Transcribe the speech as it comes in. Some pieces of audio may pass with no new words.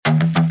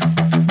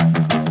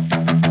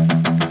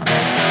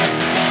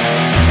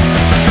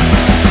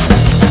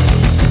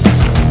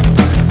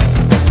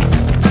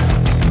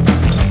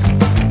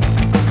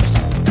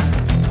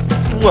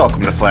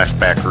Welcome to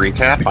Flashback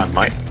Recap. I'm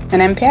Mike.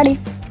 And I'm Patty.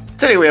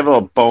 Today we have a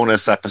little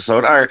bonus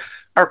episode, our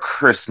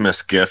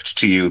Christmas gift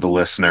to you, the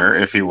listener,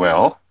 if you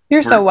will.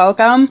 You're so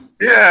welcome.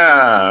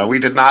 Yeah, we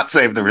did not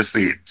save the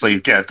receipt, so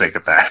you can't take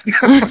it back.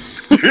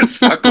 You're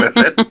stuck with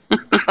it.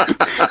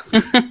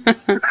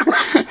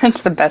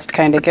 That's the best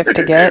kind of gift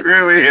to get. It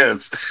really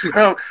is.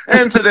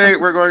 And today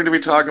we're going to be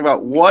talking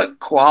about what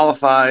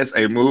qualifies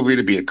a movie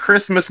to be a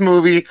Christmas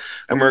movie,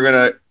 and we're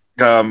going to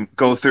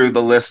go through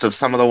the list of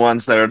some of the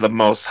ones that are the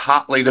most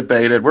hotly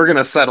debated. We're going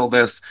to settle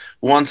this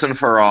once and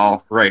for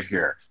all right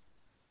here.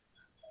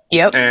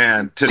 Yep.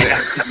 And today,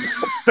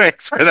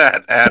 thanks for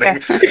that,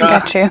 Addie.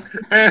 Got you.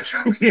 And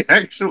we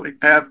actually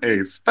have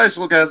a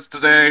special guest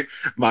today,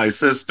 my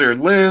sister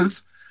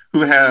Liz,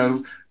 who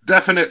has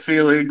definite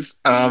feelings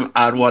on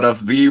one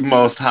of the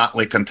most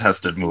hotly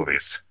contested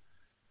movies.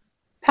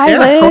 Hi,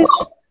 Liz.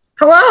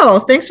 Hello.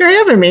 Thanks for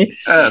having me.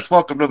 Yes,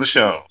 welcome to the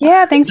show.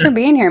 Yeah, thanks for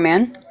being here,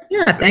 man.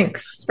 Yeah,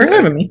 thanks for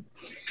having me.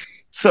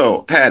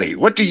 So, Patty,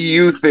 what do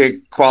you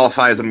think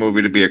qualifies a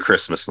movie to be a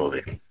Christmas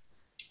movie?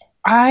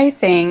 I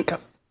think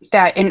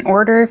that in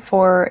order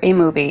for a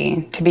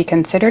movie to be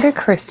considered a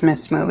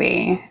Christmas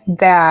movie,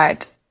 I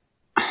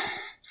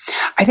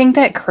think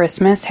that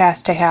Christmas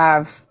has to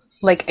have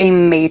like a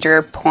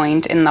major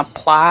point in the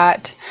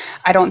plot.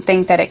 I don't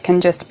think that it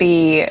can just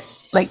be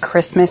like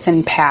Christmas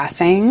in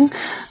passing.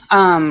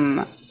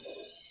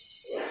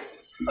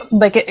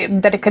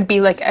 That it could be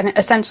like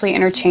essentially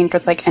interchanged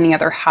with like any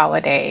other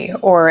holiday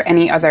or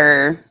any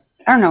other,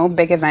 I don't know,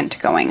 big event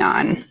going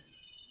on.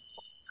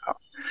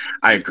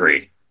 I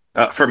agree.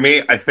 For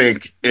me, I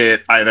think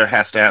it either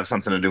has to have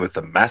something to do with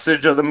the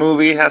message of the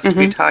movie has to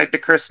be tied to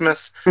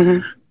Christmas,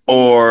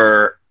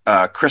 or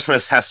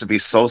Christmas has to be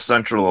so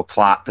central to a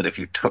plot that if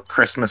you took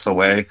Christmas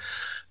away,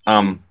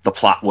 the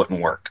plot wouldn't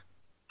work.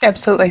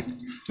 Absolutely.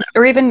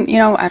 Or even,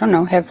 I don't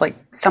know, have like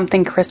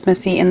something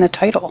Christmassy in the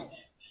title.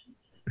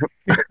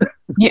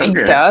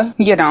 Okay. Duh,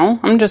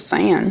 I'm just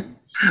saying.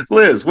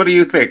 Liz, what do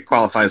you think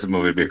qualifies a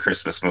movie to be a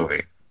Christmas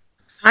movie?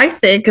 I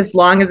think as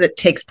long as it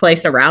takes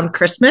place around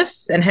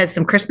Christmas and has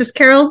some Christmas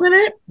carols in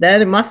it,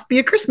 then it must be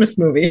a Christmas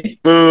movie.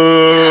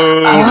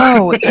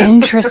 Oh,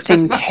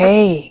 interesting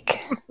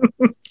take.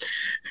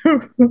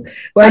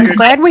 I'm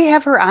glad we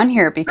have her on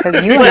here because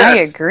you and I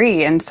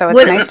agree, and so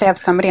it's nice to have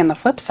somebody on the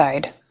flip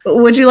side.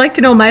 Would you like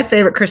to know my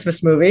favorite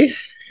Christmas movie?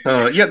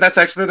 Yeah, that's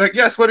actually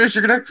yes. What is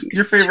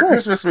your favorite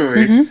Christmas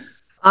movie?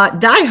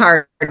 Die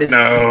Hard.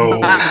 No.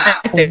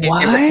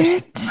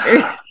 What?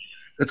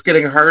 It's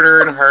getting harder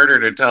and harder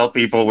to tell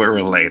people we're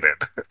related.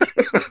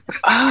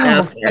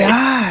 Oh,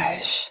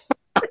 gosh.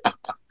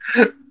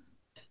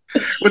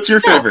 What's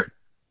your favorite?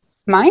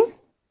 Mine?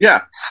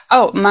 Yeah.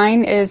 Oh,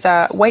 mine is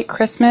White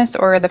Christmas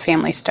or The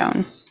Family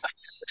Stone.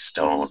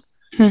 Stone.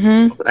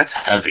 Mm-hmm. Oh, that's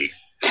heavy.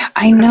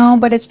 I know,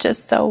 but it's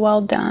just so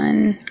well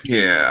done.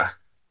 Yeah.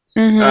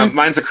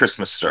 Mine's A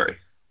Christmas Story.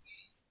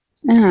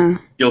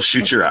 You'll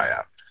shoot your eye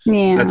out.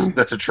 Yeah.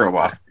 That's a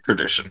Trowoff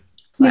tradition.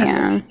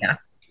 Yeah.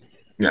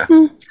 Yeah.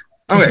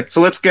 Okay,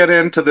 so let's get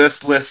into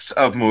this list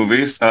of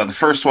movies. The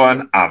first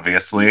one,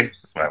 obviously,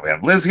 that's why we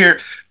have Liz here,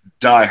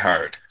 Die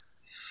Hard.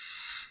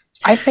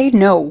 I say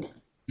no.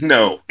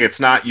 No,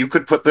 it's not. You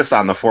could put this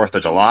on the 4th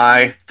of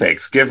July,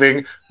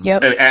 Thanksgiving,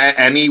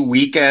 any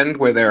weekend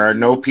where there are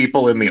no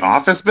people in the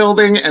office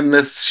building, and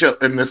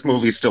this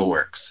movie still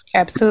works.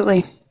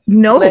 Absolutely.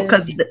 No,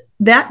 because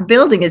that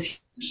building is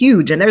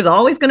huge and there's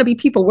always going to be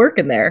people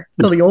working there.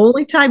 So the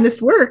only time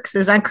this works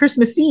is on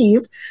Christmas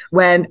Eve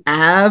when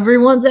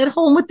everyone's at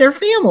home with their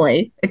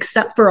family,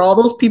 except for all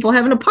those people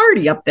having a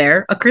party up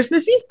there, a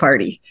Christmas Eve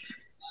party.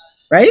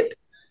 Right?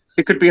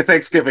 It could be a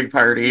Thanksgiving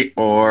party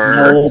or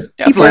a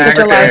 4th of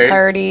July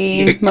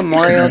party,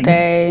 Memorial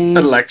Day,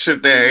 Election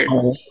Day,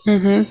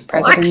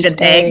 President's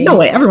Day. No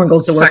way, everyone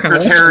goes to work.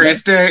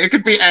 Secretary's Day. It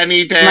could be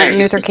any day. Martin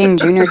Luther King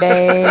Jr.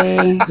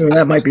 Day.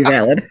 That might be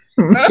valid.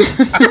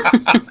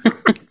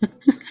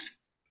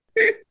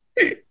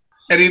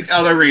 Any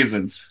other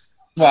reasons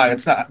why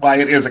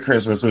it is a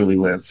Christmas movie,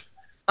 Liz?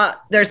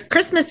 There's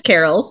Christmas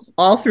carols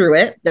all through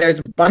it. There's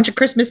a bunch of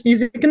Christmas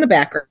music in the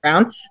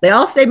background. They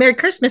all say Merry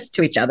Christmas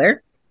to each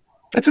other.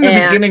 That's in the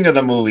beginning of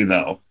the movie,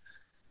 though.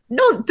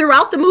 No,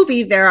 throughout the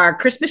movie, there are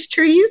Christmas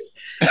trees.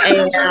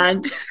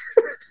 And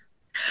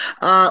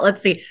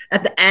let's see,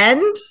 at the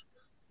end,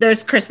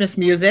 there's Christmas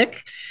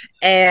music.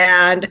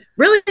 And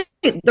really,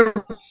 the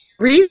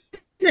reason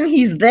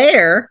he's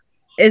there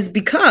is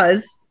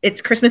because it's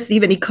Christmas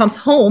Eve and he comes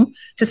home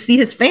to see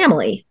his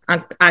family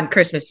on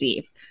Christmas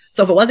Eve.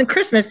 So if it wasn't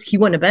Christmas, he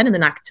wouldn't have been in the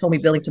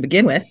Nakatomi building to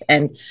begin with,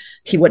 and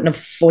he wouldn't have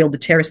foiled the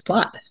terrorist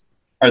plot.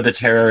 Are the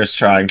terrorists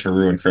trying to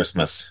ruin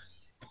Christmas?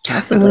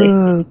 Possibly.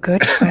 Ooh,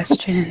 good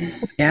question.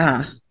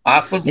 Yeah.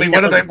 Possibly. What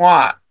do they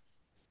want?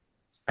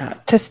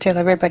 To steal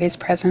everybody's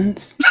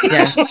presents.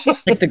 Yeah,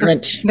 like the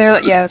Grinch.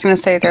 I was going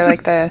to say they're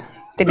like the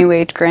New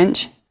Age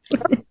Grinch.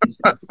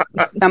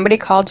 Somebody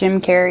call Jim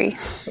Carrey.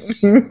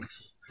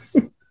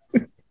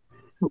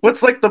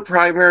 What's like the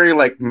primary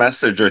like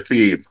message or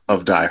theme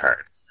of Die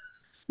Hard?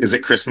 Is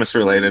it Christmas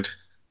related?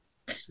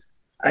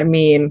 I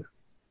mean,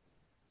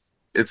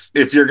 It's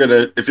if you're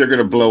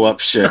gonna blow up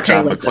shit, Okay,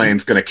 John listen.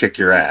 McClane's gonna kick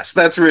your ass.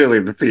 That's really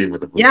the theme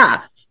of the movie.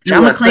 Yeah.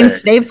 John USA. McClane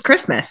saves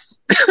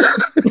Christmas.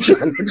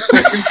 John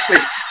McClane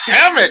says,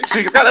 damn it,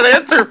 she's got an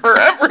answer for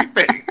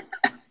everything.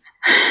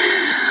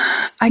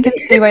 I can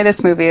see why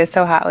this movie is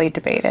so hotly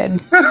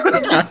debated.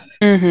 Yeah.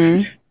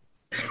 Mm-hmm.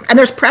 And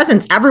there's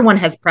presents. Everyone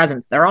has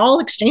presents. They're all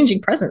exchanging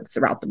presents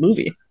throughout the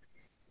movie.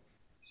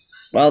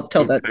 Well,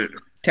 till the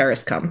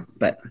terrorists come,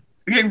 but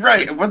Yeah,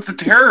 right. Once the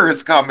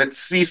terrorists come, it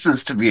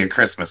ceases to be a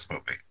Christmas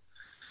movie.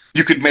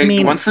 You could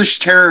make once the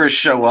terrorists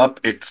show up,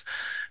 it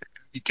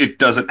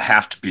doesn't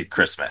have to be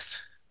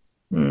Christmas.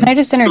 Can I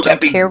just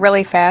interject here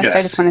really fast? Yes.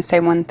 I just want to say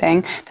one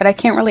thing that I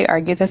can't really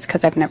argue this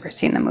because I've never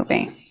seen the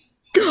movie.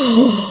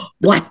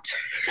 What?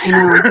 I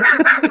know.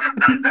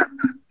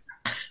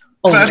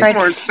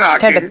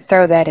 Just had to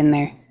throw that in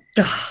there.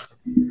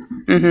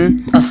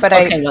 Mm-hmm.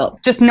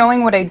 But just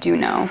knowing what I do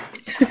know,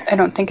 I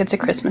don't think it's a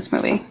Christmas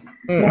movie.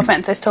 No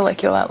offense, I still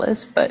like you a lot,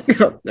 Liz, but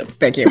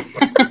thank you.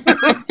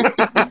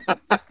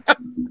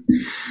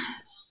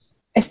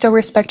 I still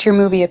respect your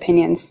movie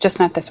opinions, just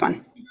not this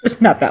one.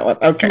 Just not that one.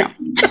 Okay. No.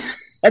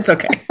 That's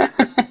okay.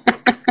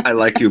 I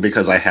like you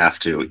because I have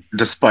to,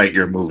 despite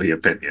your movie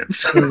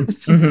opinions.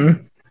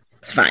 Mm-hmm.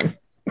 It's fine.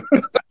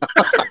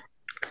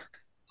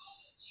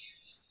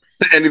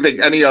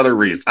 Any other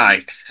reason?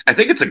 I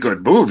think it's a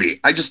good movie.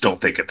 I just don't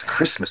think it's a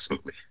Christmas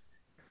movie.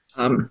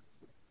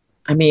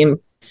 I mean,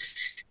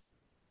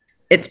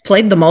 it's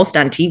played the most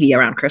on TV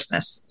around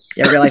Christmas.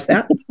 You ever realize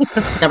that?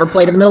 Never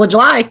played in the middle of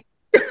July.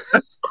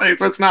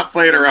 So it's not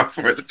played around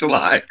 4th of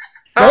July.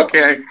 Nope.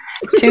 Okay.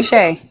 Touche.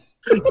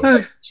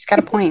 She's got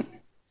a point.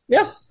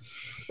 Yeah.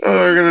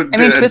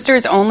 Twister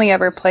is only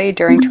ever played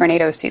during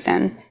tornado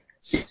season.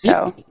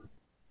 So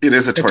it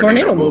is a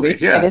tornado movie.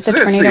 Yeah, it is a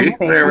tornado movie.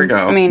 There we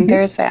go. I mean,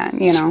 there's that,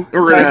 We're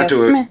going to have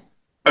to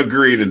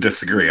agree to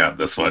disagree on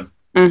this one.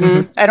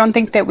 Mm-hmm. I don't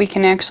think that we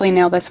can actually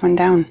nail this one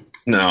down.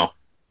 No.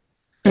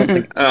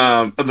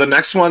 The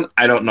next one,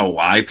 I don't know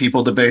why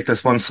people debate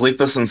this one.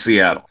 Sleepless in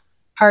Seattle.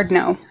 Hard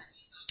no.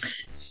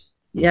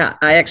 Yeah,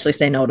 I actually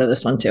say no to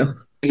this one too.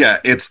 Yeah,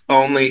 it's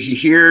only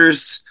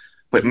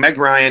Meg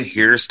Ryan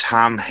hears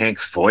Tom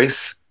Hanks'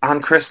 voice on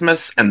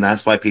Christmas, and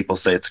that's why people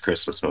say it's a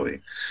Christmas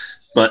movie.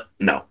 But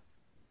no.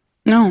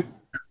 No.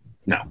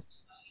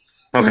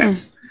 Okay.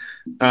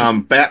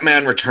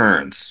 Batman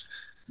Returns.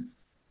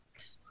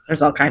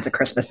 There's all kinds of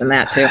Christmas in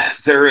that too.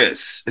 There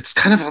is. It's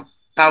kind of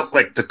about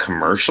like the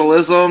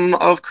commercialism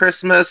of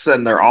Christmas,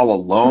 and they're all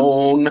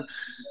alone.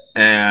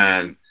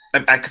 And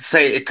I could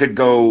say it could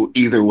go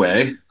either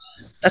way.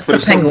 That's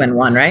the Penguin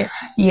one, right?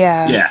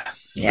 Yeah.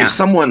 If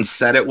someone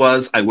said it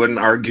was, I wouldn't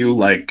argue.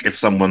 Like if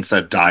someone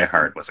said Die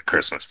Hard was a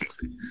Christmas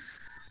movie.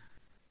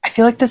 I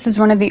feel like this is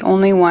one of the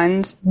only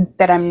ones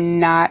that I'm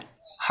not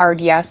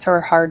hard yes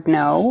or hard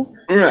no.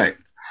 Right.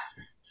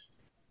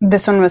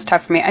 This one was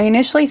tough for me. I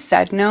initially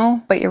said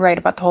no, but you're right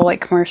about the whole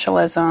like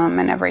commercialism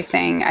and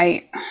everything.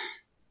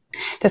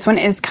 This one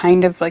is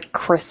kind of like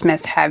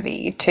Christmas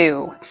heavy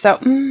too. So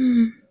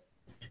I'm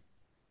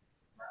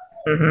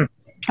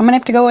gonna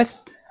have to go with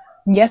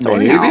yes or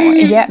no.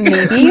 Yeah,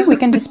 maybe we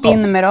can just be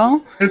in the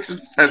middle. To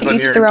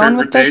each their own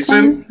with this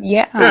one.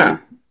 Yeah.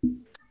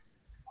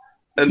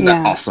 And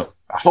also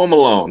Home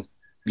Alone.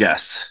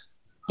 Yes.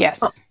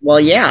 Well,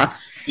 yeah.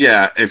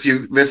 Yeah.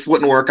 This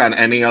wouldn't work on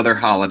any other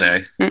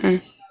holiday.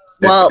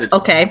 Well,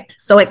 okay.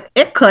 So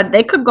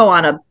they could go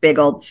on a big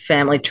old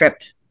family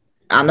trip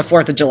on the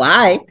 4th of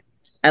July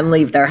and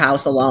leave their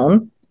house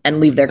alone and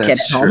leave their kid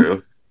at home.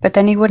 True. But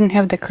then he wouldn't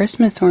have the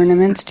Christmas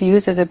ornaments to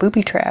use as a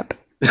booby trap.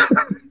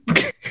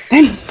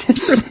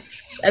 That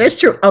is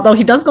true. Although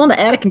he does go in the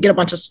attic and get a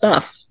bunch of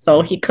stuff.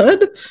 So he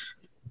could,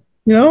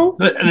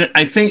 But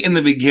I think in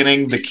the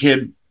beginning, the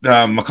kid,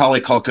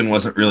 Macaulay Culkin,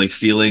 wasn't really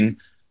feeling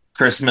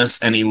Christmas,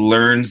 and he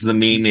learns the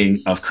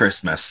meaning of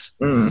Christmas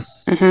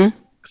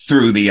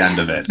through the end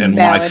of it, and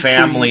why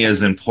family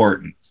is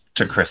important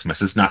to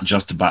Christmas. It's not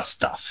just about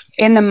stuff.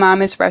 And the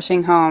mom is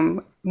rushing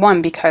home,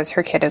 one, because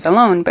her kid is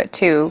alone, but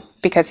two,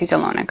 because he's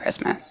alone on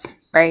Christmas,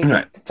 right?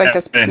 It's like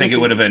this. And I think it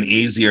would have been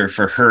easier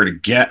for her to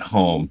get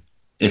home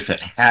if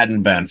it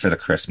hadn't been for the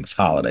Christmas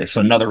holiday.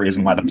 So another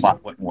reason why the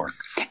plot wouldn't work.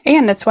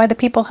 And that's why the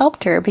people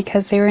helped her,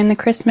 because they were in the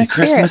Christmas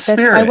spirit. That's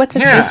why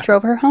What's-His-Face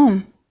drove her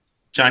home.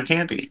 John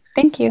Candy.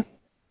 Thank you.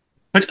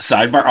 But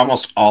sidebar,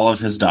 almost all of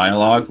his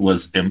dialogue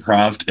was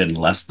improv in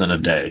less than a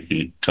day.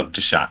 He took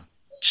to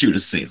shoot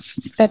his scenes.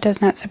 That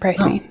does not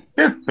surprise me.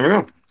 Yeah, there we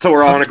go. So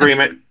we're all in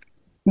agreement.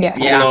 Yes.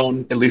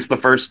 Alone, at least the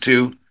first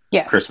two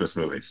Christmas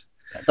movies.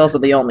 Those are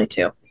the only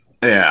two.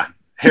 Yeah.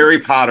 Harry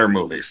Potter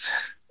movies.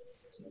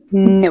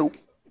 No.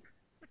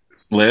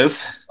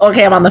 Liz?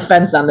 Okay, I'm on the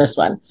fence on this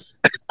one.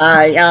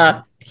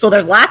 So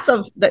there's lots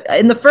of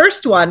in the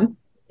first one,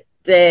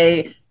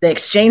 they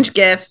exchange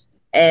gifts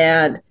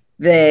and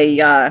they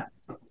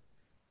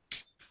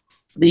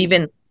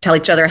even tell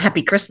each other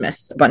Happy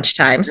Christmas a bunch of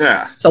times.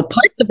 Yeah. So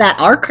parts of that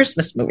are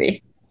Christmas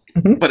movie.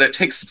 But it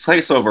takes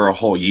place over a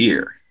whole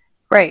year.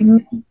 Right.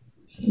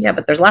 Yeah,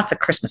 but there's lots of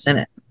Christmas in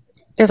it.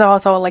 There's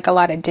also like a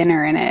lot of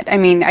dinner in it. I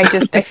mean, I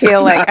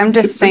feel like I'm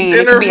just saying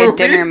it could be a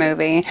dinner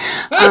movie.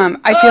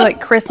 I feel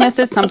like Christmas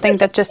is something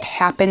that just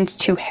happens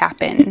to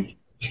happen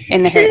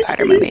in the Harry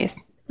Potter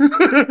movies.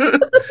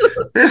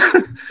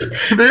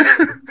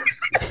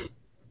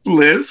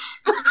 Liz?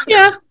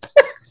 Yeah.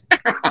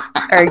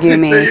 Argue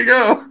me. There you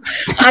go.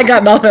 I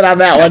got nothing on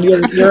that one.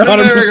 You're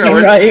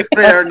 100% right.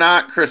 They are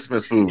not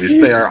Christmas movies.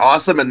 They are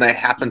awesome, and they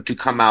happen to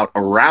come out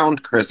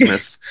around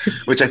Christmas,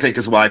 which I think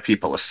is why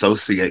people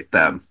associate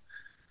them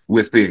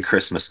with being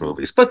Christmas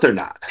movies, but they're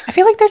not. I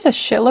feel like there's a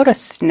shitload of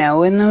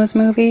snow in those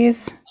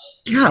movies.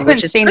 Yeah, I haven't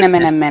seen them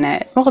in a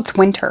minute. Well, it's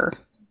winter.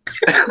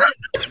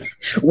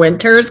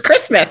 Winter is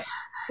Christmas.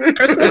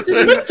 Christmas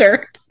is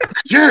winter.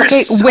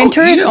 Okay, so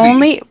winter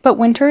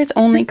is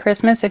only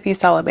Christmas if you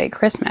celebrate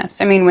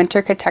Christmas. I mean,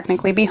 winter could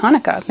technically be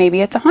Hanukkah.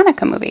 Maybe it's a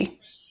Hanukkah movie.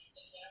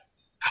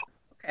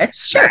 Okay,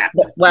 sure.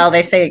 Well,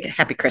 they say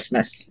Happy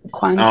Christmas.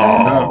 Kwanzaa.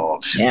 Oh,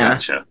 she's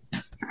gotcha.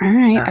 All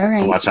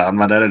right. Watch out, I'm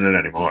not editing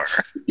anymore.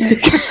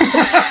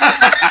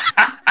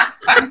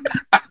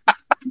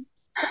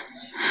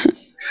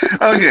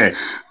 Okay,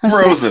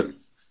 Frozen.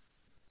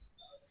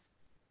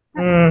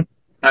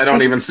 I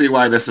don't even see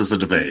why this is a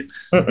debate.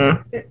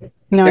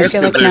 No, I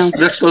feel like no.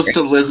 This goes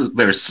to Liz.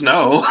 There's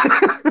snow.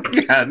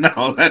 Yeah,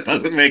 no, that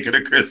doesn't make it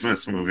a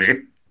Christmas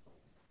movie.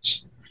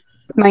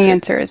 My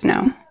answer is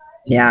no.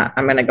 Yeah,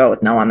 I'm gonna go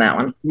with no on that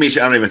one.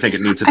 Misha, I don't even think it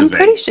needs a debate. I'm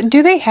pretty sure.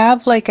 Do they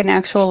have like an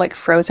actual like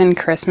Frozen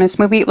Christmas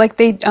movie? Like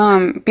they,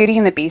 Beauty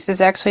and the Beast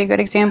is actually a good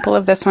example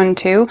of this one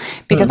too,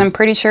 because I'm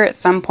pretty sure at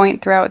some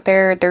point throughout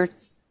there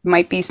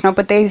might be snow,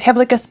 but they have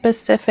like a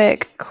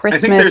specific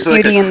Christmas I think there's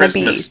like Beauty a and Christmas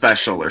the Beast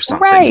special or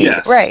something. Right,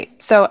 yes. right.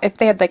 So if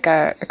they had like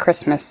a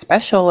Christmas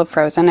special of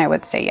Frozen, I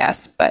would say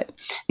yes, but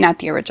not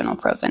the original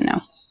Frozen.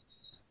 No.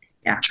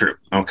 Yeah. True.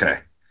 Okay.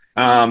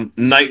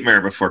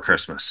 Nightmare Before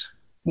Christmas.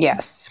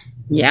 Yes.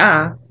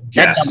 Yeah.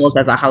 That doubles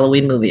as a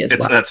Halloween movie as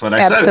well. That's what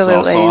I said. It's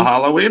also a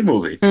Halloween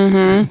movie.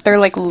 Mm-hmm. They're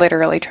like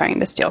literally trying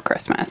to steal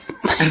Christmas.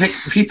 I think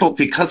people,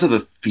 because of the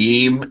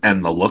theme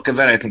and the look of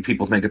it, I think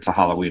people think it's a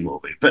Halloween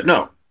movie. But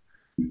no,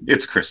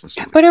 it's a Christmas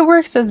movie. But it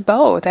works as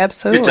both,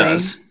 absolutely. It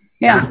does.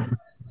 Yeah.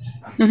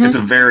 Mm-hmm. It's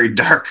a very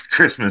dark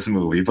Christmas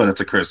movie, but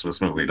it's a Christmas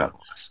movie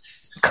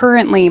nonetheless.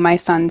 Currently my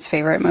son's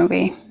favorite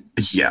movie.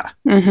 Yeah.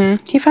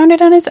 Mm-hmm. He found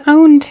it on his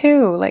own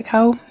too. Like,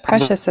 how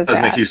precious is that?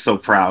 Does make you so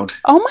proud.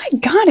 Oh my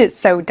God, it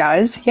so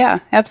does. Yeah,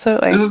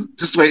 absolutely.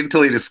 Just wait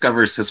until he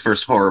discovers his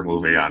first horror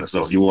movie on his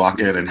own. You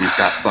walk in and he's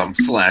got some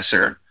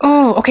slasher.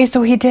 Oh, okay,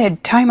 so he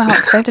did. Time out,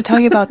 because I have to tell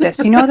you about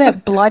this. You know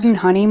that Blood and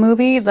Honey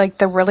movie? Like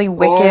the really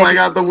wicked Oh my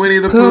God, the Winnie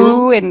the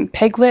Pooh and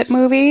Piglet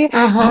movie?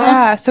 Uh-huh.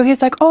 Yeah, so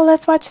he's like, oh,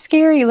 let's watch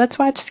Scary,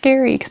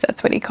 because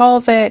that's what he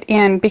calls it.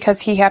 And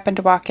because he happened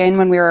to walk in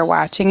when we were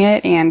watching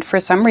it, and for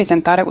some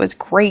reason thought it was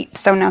great.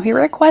 So now he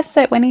requests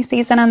it when he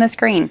sees it on the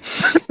screen.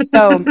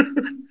 So,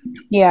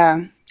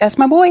 yeah, that's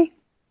my boy.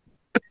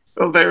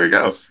 Oh, there we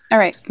go. All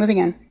right, moving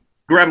on.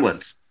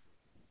 Gremlins.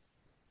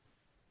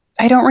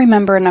 I don't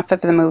remember enough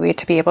of the movie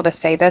to be able to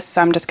say this,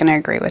 so I'm just going to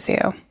agree with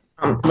you.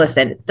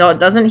 Listen,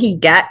 doesn't he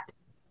get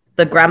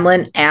the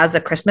gremlin as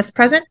a Christmas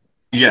present?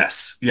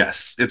 Yes.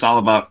 It's all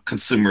about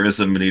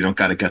consumerism, and you don't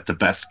got to get the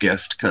best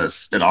gift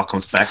because it all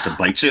comes back to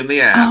bite you in the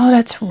ass. Oh,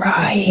 that's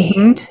right.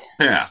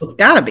 Mm-hmm. Yeah, It's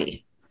gotta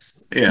be.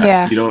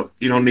 Yeah. You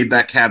don't need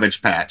that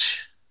Cabbage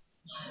Patch.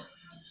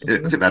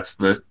 That's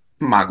the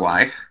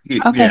Mogwai.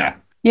 Okay.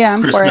 Yeah,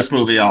 I'm Christmas for it.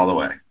 movie all the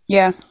way.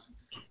 Yeah.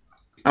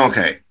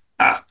 Okay.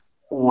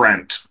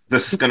 Rent.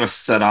 This is going to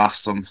set off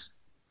some.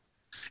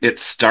 It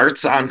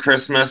starts on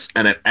Christmas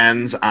and it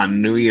ends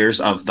on New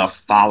Year's of the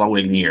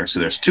following year. So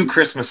there's 2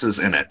 Christmases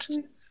in it.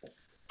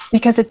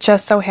 Because it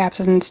just so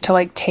happens to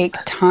like take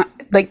time,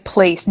 like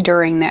place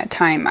during that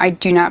time. I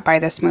do not buy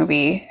this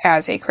movie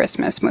as a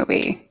Christmas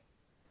movie.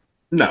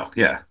 No,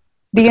 yeah.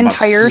 The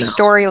entire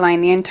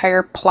storyline, the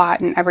entire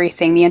plot and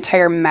everything, the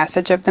entire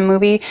message of the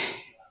movie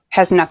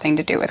has nothing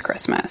to do with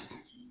Christmas.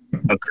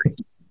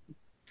 Agreed.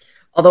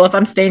 Although if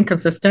I'm staying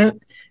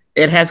consistent,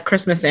 it has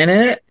Christmas in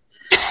it.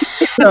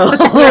 So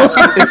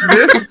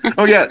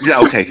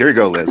Okay, here we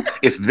go, Liz.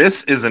 If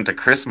this isn't a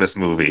Christmas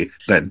movie,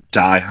 then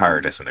Die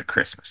Hard isn't a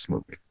Christmas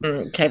movie.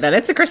 Okay, then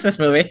it's a Christmas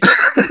movie.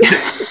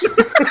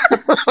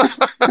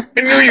 I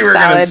knew you were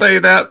going to say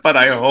that, but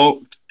I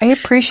hoped. I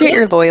appreciate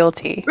your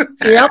loyalty.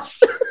 Yep.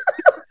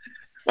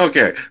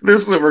 Okay,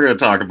 this is what we're going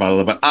to talk about a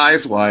little bit.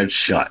 Eyes Wide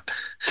Shut.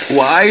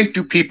 Why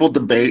do people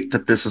debate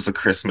that this is a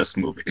Christmas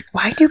movie?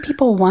 Why do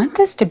people want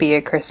this to be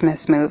a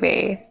Christmas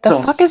movie? The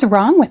fuck is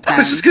wrong with them? I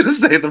was just going to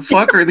say, the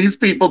fuck are these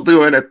people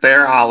doing at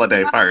their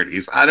holiday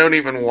parties? I don't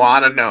even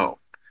want to know.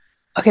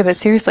 Okay, but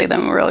seriously,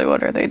 then really,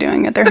 what are they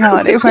doing at their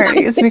holiday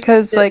parties?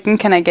 Because, like,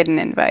 can I get an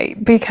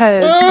invite?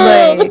 Because,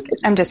 like,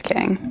 I'm just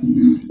kidding.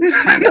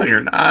 No,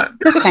 you're not.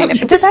 Just kind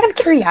of. Just out of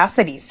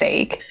curiosity's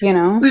sake, you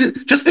know?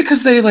 Just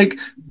because they, like,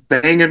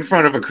 bang in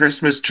front of a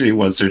Christmas tree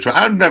once or twice.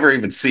 I've never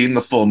even seen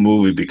the full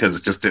movie because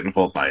it just didn't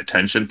hold my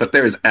attention, but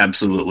there is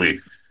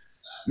absolutely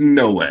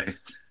no way.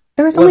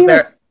 Was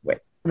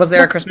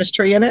there a Christmas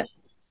tree in it?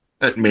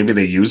 Maybe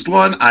they used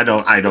one. I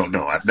don't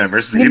know. I've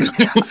never seen.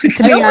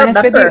 To be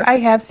honest with you, I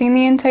have seen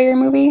the entire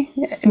movie,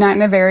 not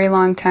in a very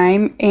long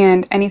time,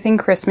 and anything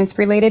Christmas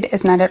related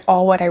is not at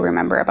all what I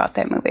remember about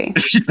that movie.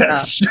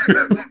 That's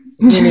true.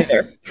 Me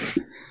neither.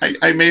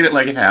 I made it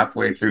like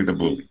halfway through the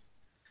movie.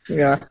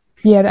 Yeah.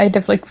 Yeah, I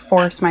did like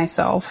force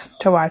myself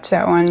to watch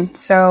that one.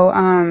 So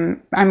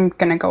I'm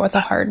gonna go with a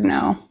hard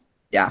no.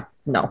 Yeah.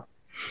 No.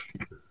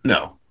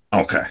 No.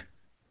 Okay.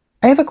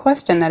 I have a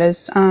question that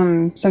is,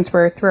 since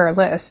we're through our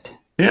list.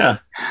 Yeah.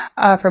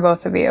 For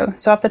both of you.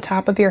 So off the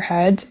top of your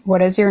heads,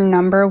 what is your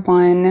number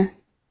one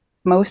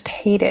most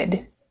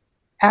hated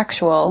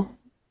actual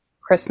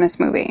Christmas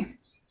movie?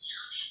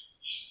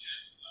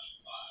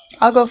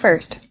 I'll go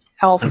first.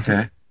 Elf.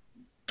 Okay.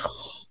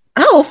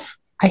 Elf?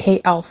 I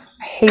hate Elf.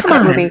 I hate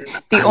that movie.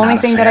 The only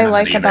thing that I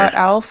like about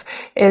Elf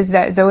is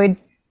that Zoe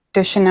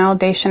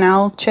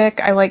Deschanel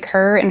chick. I like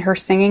her and her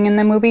singing in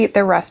the movie.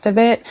 The rest of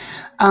it,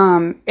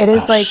 it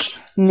is like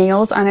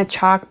nails on a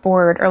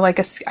chalkboard, or like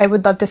I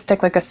would love to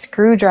stick like a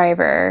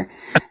screwdriver,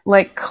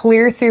 like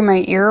clear through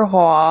my ear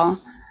hole,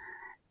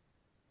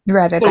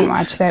 rather than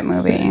watch that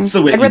movie.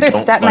 So I'd rather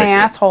set my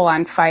asshole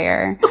on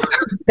fire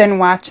than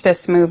watch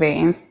this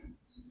movie.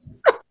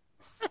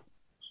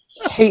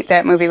 Hate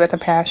that movie with a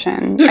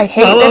passion. I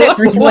hate that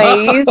it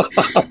plays.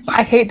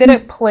 I hate that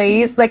it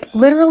plays. Like,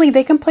 literally,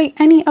 they can play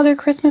any other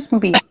Christmas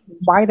movie.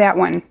 Why that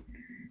one?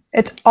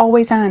 It's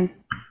always on.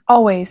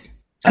 Always.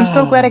 I'm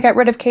so glad I got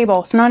rid of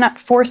cable, so now I'm not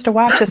forced to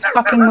watch this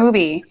fucking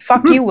movie.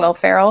 Fuck you, Will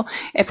Ferrell,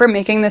 if we're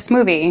making this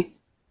movie.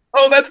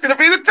 Oh, that's gonna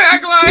be the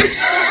tagline.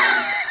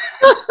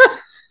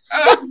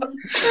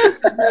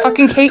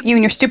 Fucking hate you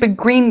and your stupid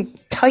green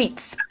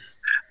tights.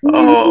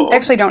 Oh. I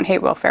actually don't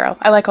hate Will Ferrell.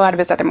 I like a lot of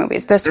his other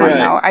movies. This one,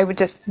 though, I would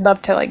just love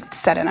to like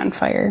set it on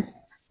fire.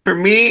 For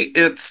me,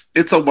 it's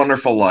A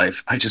Wonderful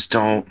Life. I just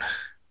don't.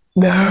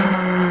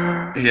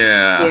 Yeah.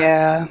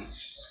 Yeah.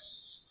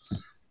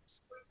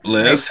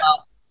 Liz?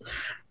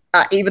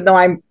 Even though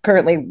I'm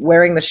currently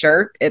wearing the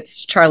shirt,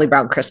 it's Charlie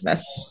Brown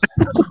Christmas.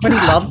 Everybody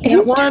loves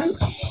that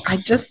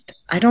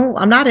one.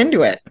 I'm not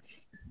into it.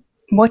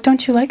 What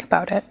don't you like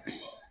about it?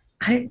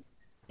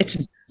 It's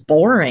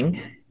boring.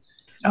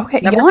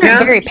 Okay, y'all aren't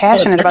very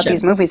passionate about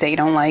these movies that you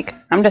don't like.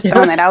 I'm just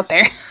throwing that out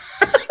there.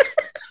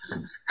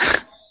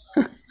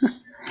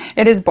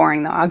 It is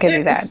boring, though. I'll give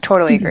you that.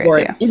 Totally agree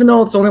with you. Even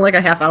though it's only like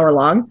a half hour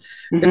long,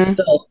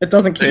 it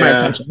doesn't keep my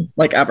attention,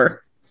 like,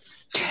 ever.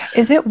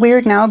 Is it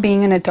weird now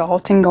being an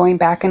adult and going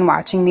back and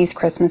watching these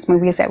Christmas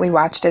movies that we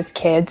watched as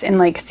kids and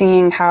like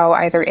seeing how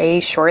either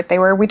short they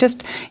were? We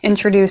just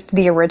introduced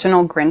the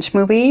original Grinch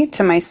movie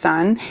to my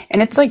son,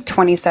 and it's like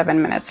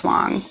 27 minutes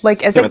long.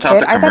 Like, as a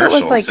kid, I thought it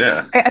was like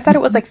I thought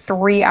it was like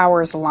 3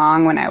 hours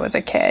long when I was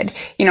a kid.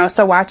 You know,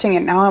 so watching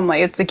it now, I'm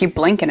like, it's like you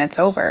blink and it's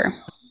over.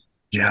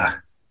 Yeah.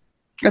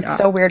 It's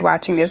so weird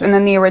watching these. And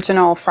then the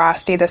original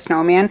Frosty the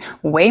Snowman,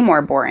 way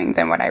more boring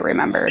than what I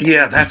remembered.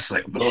 Yeah, that's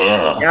like,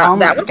 yeah,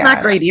 that was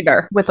not great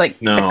either. With like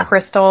the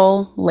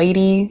crystal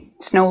lady,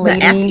 snow lady.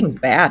 The acting's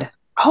bad.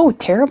 Oh,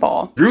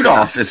 terrible.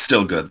 Rudolph is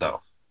still good,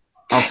 though.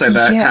 I'll say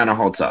that kind of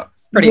holds up.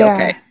 Pretty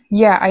okay.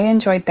 Yeah, I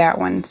enjoyed that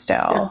one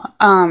still.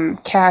 Yeah.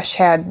 Cash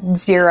had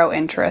zero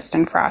interest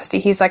in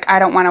Frosty. He's like, I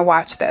don't want to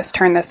watch this.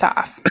 Turn this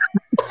off.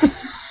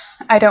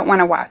 I don't want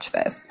to watch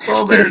this.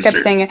 Well, he just kept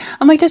saying it.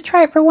 I'm like, just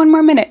try it for one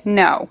more minute.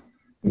 No.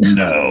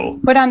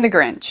 Put on the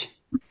Grinch.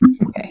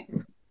 Okay.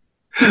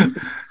 At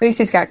least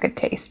he's got good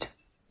taste.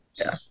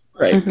 Yeah.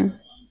 Right. Mm-hmm.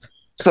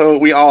 So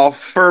we all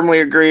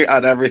firmly agree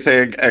on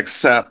everything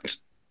except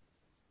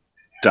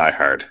Die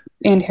Hard.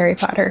 And Harry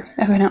Potter,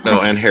 evidently. No,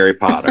 and Harry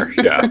Potter,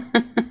 yeah.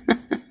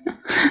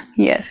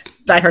 Yes.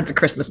 Die Hard's a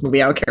Christmas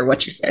movie. I don't care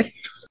what you say.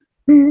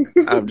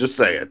 I'm just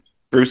saying.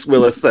 Bruce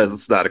Willis says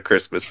it's not a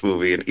Christmas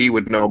movie, and he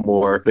would know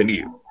more than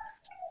you.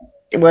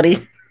 Would he?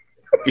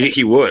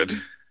 He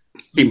would.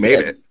 He made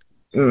it.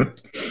 Mm.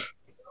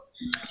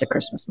 It's a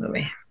Christmas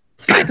movie.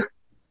 It's fine.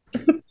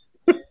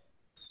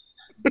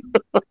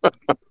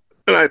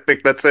 And I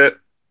think that's it.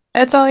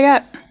 That's all I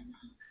got.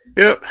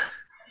 Yep.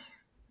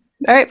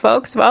 All right,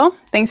 folks. Well,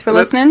 thanks for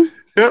listening.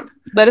 Yep.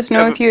 Let us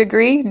know if you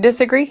agree,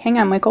 disagree. Hang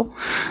on, Michael.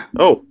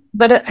 Oh.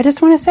 But I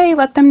just want to say,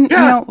 let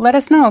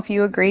us know if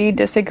you agree,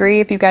 disagree,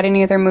 if you've got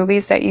any other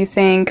movies that you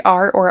think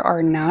are or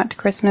are not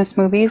Christmas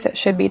movies that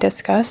should be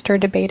discussed or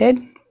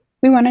debated.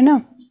 We want to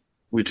know.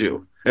 We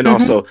do. And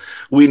also,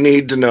 we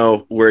need to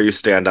know where you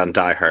stand on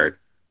Die Hard.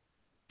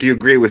 Do you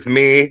agree with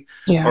me,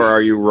 or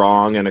are you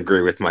wrong and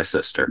agree with my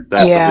sister?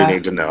 That's what we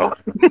need to know.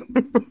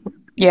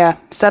 Yeah,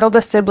 settle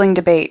the sibling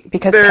debate,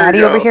 because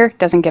Patty over here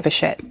doesn't give a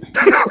shit.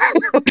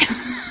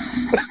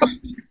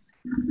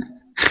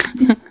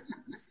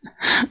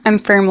 I'm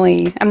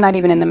not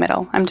even in the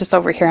middle. I'm just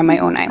over here on my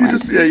own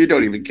island. You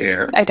don't even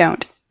care. I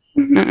don't.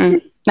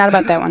 Not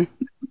about that one.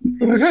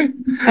 Okay.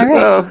 All right.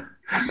 Well,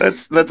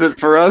 that's it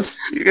for us.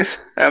 You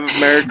guys have a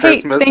Merry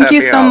Christmas. Thank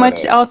you so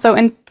much. Also,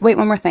 and wait,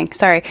 one more thing.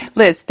 Sorry.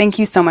 Liz, thank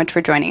you so much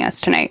for joining us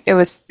tonight. It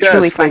was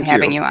truly fun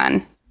having you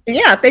on.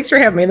 Yeah, thanks for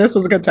having me. This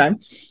was a good time.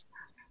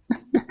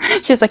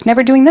 She's like,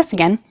 never doing this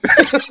again.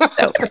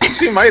 So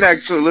she might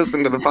actually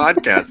listen to the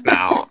podcast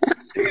now.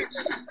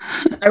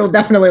 I will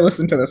definitely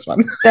listen to this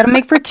one. That'll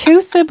make for 2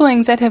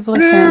 siblings that have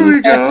listened. There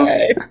we go.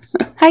 Okay.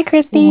 Hi,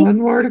 Christy. One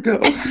more to go.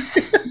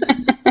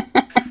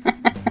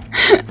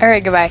 All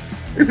right, goodbye.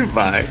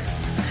 Bye.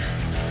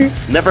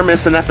 Never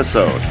miss an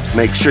episode.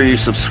 Make sure you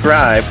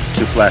subscribe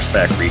to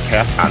Flashback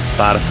Recap on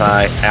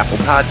Spotify, Apple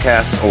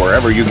Podcasts, or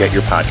wherever you get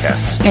your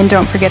podcasts. And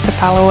don't forget to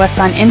follow us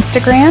on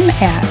Instagram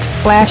at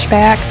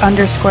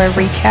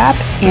flashback_recap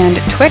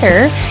and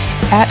Twitter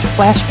at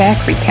flashback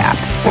recap.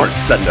 Or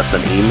send us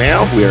an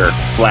email. We're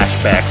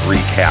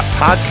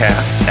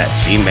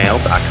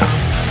flashbackrecappodcast@gmail.com.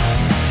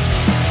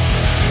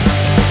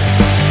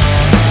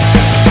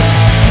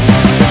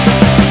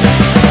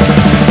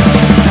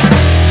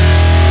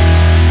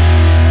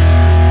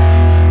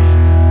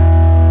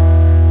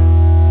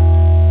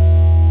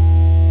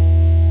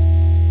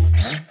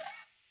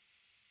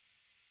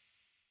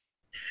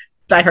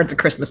 Die Hard's a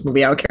Christmas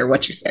movie. I don't care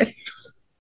what you say.